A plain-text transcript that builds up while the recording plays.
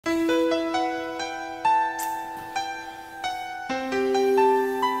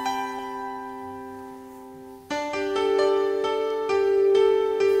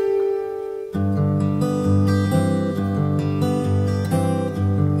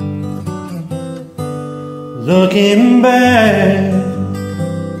Looking back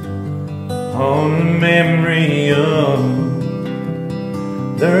on the memory of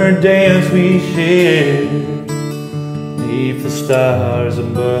the days we shared beneath the stars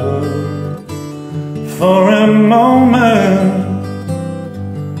above. For a moment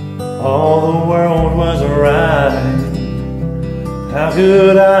all the world was right. How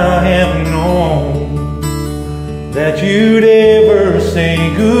could I have known that you'd ever say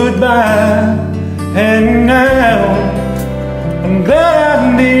goodbye? And now I'm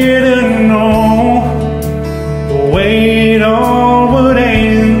glad I didn't know the way it all would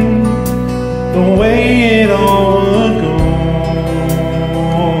end, the way it all would go.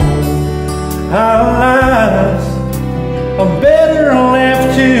 Our lives are better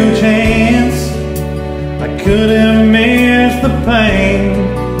left to chance. I could have missed the pain,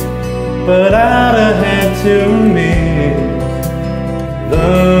 but I'd have had to miss the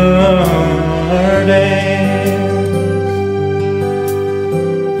days.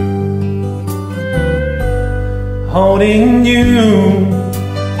 Holding you,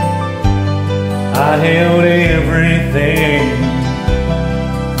 I held everything.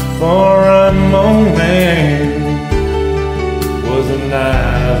 For a moment, wasn't I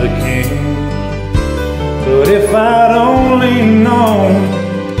the king? But if I'd only known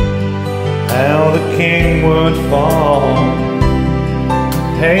how the king would fall,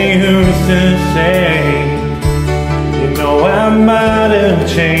 hey, who's to say? You know, I might have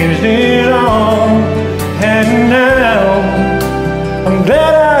changed it all. And now I'm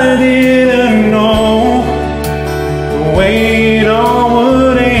glad I didn't know the way it all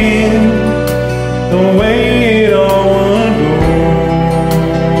would end, the way it all would go.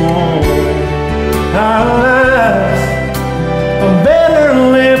 Our lives are better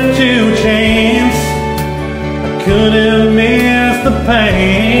left to chance. I could have missed the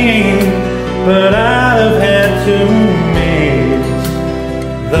pain, but I'd have had to miss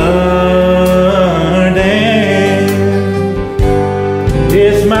the day.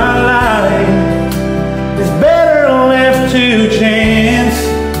 Yes, my life is better left to chance.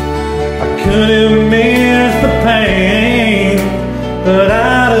 I could have missed the pain, but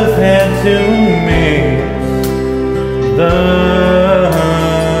I'd have had to miss the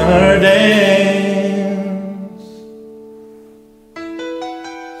dance.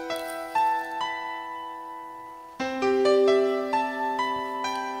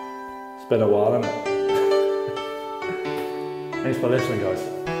 It's been a while, hasn't it? Thanks for listening,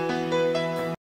 guys.